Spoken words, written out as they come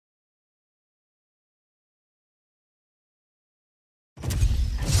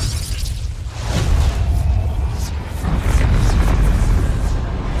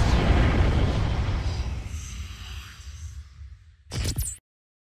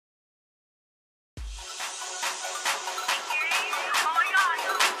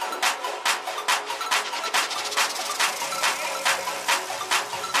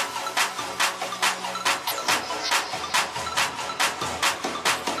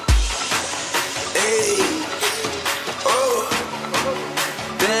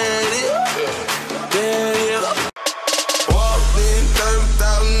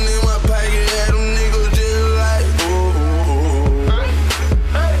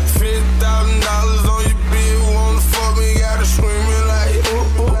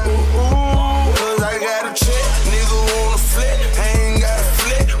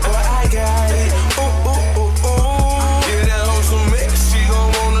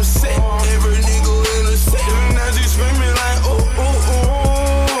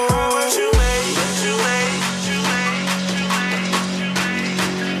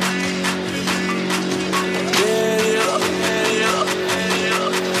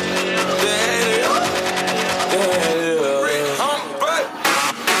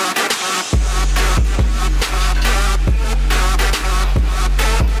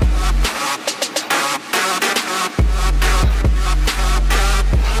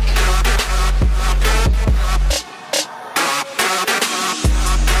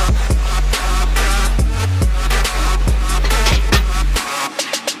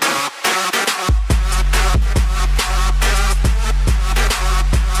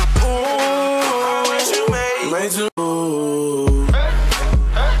straight to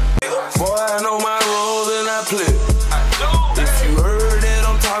Boy, I know my role and I play it. If you heard that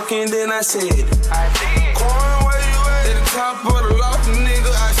I'm talking, then I said it. Corn, where you at? At the top of the loft,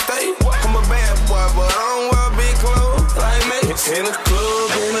 nigga, I stay. I'm a bad boy, but I don't wear big clothes like me. In the club,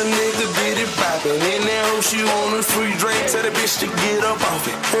 and a nigga did it poppin'. In that hoe, she want a free drink. Tell the bitch to get up off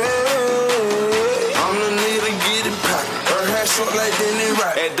it. Hey, I'm the nigga to get it poppin'. Her hair short like Denny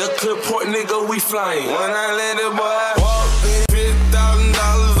Rock. At the Clipport, nigga, we flyin'. When I let the boy walk in,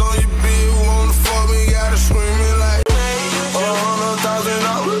 $50,000 on your bill. Wanna fuck me, gotta screamin' like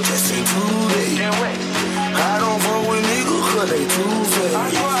 $100,000 just in 2 days. I don't fuck with niggas cause they too fake. I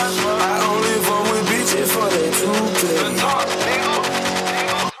only fuck with bitches for they 2K.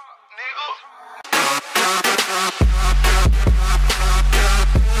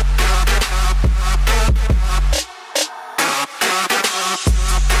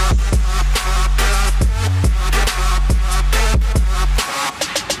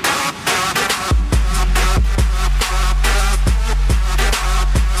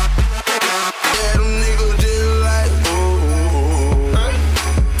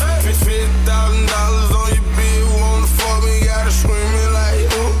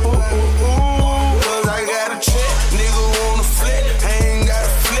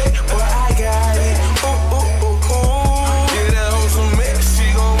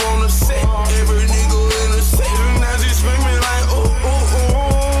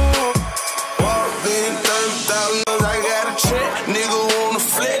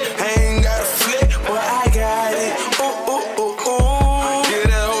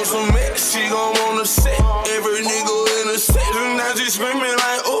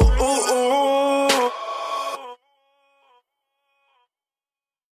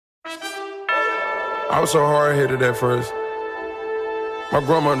 I was so hard-headed at first. My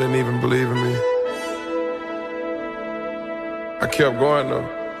grandma didn't even believe in me. I kept going though.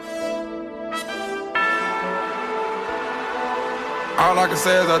 All I can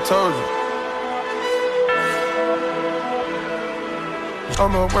say is I told you.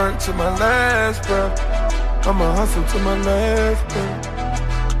 I'ma work to my last breath. I'ma hustle to my last breath.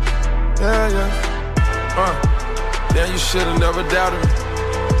 Yeah. Damn, you should've never doubted me.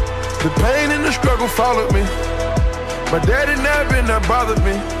 The pain and the struggle followed me. My daddy napping that bothered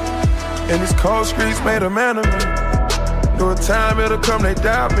me. And these cold streets made a man of me. Knew a time it'll come, they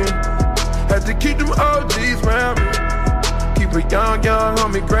doubt me. Had to keep them OGs around me. Keep a young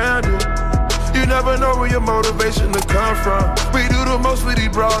homie grounded. You never know where your motivation to come from. We do the most with these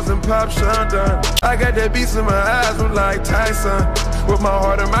bras and pop shundun. I got that beast in my eyes, I'm like Tyson. With my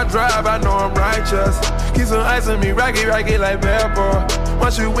heart and my drive, I know I'm righteous. Keep some ice on me, rocky like bad boy.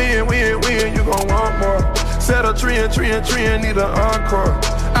 Once you win, you gon' want more. Set a tree and need an encore.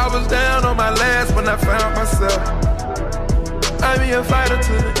 I was down on my last when I found myself. I be a fighter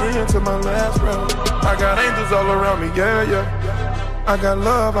to the end, to my last breath. I got angels all around me, yeah. I got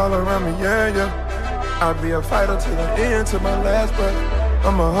love all around me, yeah. I'll be a fighter to the end, to my last breath.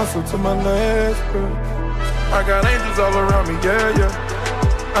 I'ma hustle to my last breath. I got angels all around me, yeah.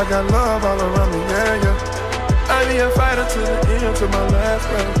 I got love all around me, yeah. I be a fighter to the end, to my last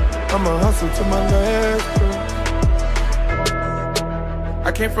breath. I'ma hustle to my last breath.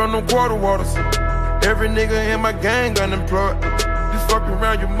 I came from them quarter waters. Every nigga in my gang unemployed. You fuck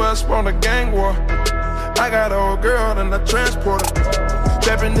around, you must want a gang war. I got an old girl and I transport her.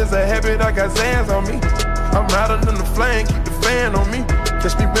 Stepping is a habit, I got Zans on me. I'm hotter than the flame, keep the fan on me.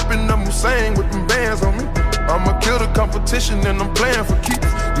 Catch me ripping up Hussein with them bands on me. I'ma kill the competition and I'm playing for keeps.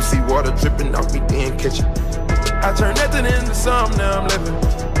 You see water dripping off me, then catch it. I turned nothing into something, now I'm living.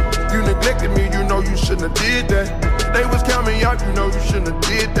 You neglected me, you know you shouldn't have did that. They was counting me out, you know you shouldn't have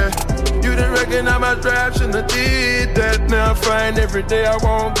did that. You didn't recognize my drive, shouldn't have did that. Now I find every day I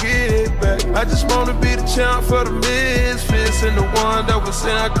won't get it back. I just wanna be the champ for the misfits and the one that was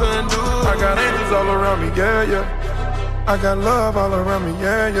saying I couldn't do it. I got angels all around me, yeah. I got love all around me,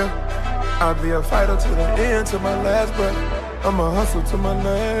 yeah. I'll be a fighter to the end, to my last breath. I'ma hustle to my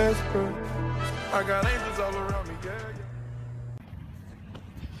last breath. I got angels all around me, yeah.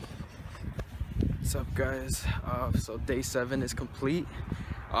 What's up, guys? So day 7 is complete.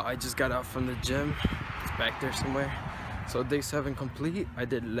 I just got out from the gym. It's back there somewhere. So day 7 complete. I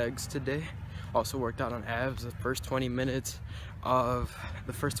did legs today. Also worked out on abs. The first 20 minutes of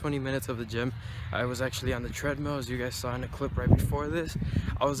the gym, I was actually on the treadmill, as you guys saw in the clip right before this.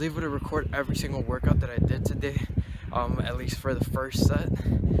 I was able to record every single workout that I did today, at least for the first set.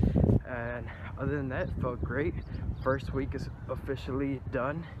 And other than that, it felt great. First week is officially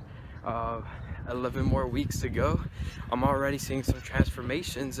done. 11 more weeks to go. I'm already seeing some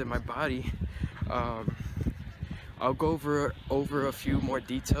transformations in my body. I'll go over a few more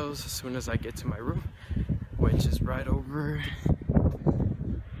details as soon as I get to my room, which is right over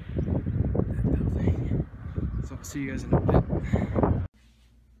that building. So I'll see you guys in a bit.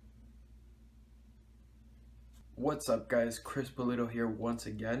 What's up, guys? Pulido here once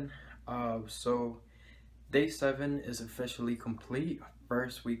again. So day 7 is officially complete.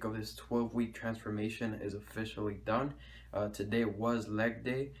 First week of this 12-week transformation is officially done. Today was leg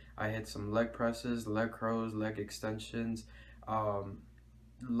day. I had some leg presses, leg curls, leg extensions,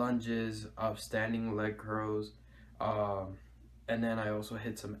 lunges, standing leg curls, and then I also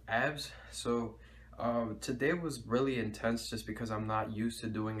hit some abs. So today was really intense just because I'm not used to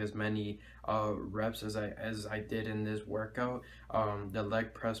doing as many reps as I did in this workout. The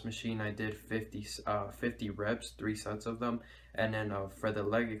leg press machine, I did 50 reps, 3 sets of them, and then for the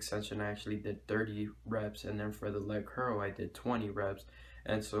leg extension I actually did 30 reps, and then for the leg curl I did 20 reps.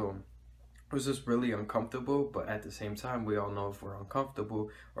 And so it was just really uncomfortable, but at the same time, we all know if we're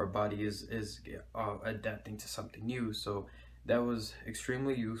uncomfortable, our body is adapting to something new. So that was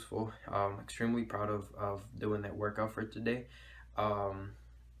extremely useful. Extremely proud of doing that workout for today.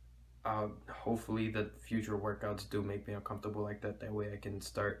 Hopefully the future workouts do make me uncomfortable like that. That way I can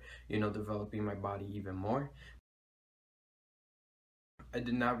start, developing my body even more. I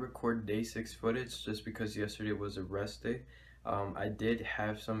did not record day 6 footage just because yesterday was a rest day. I did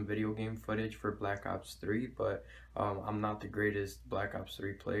have some video game footage for Black Ops 3, but I'm not the greatest Black Ops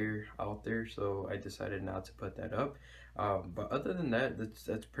 3 player out there, so I decided not to put that up. But other than that,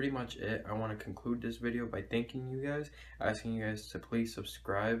 that's pretty much it. I want to conclude this video by thanking you guys, asking you guys to please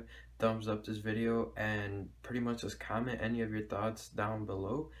subscribe, thumbs up this video, and pretty much just comment any of your thoughts down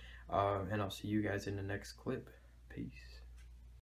below. And I'll see you guys in the next clip. Peace.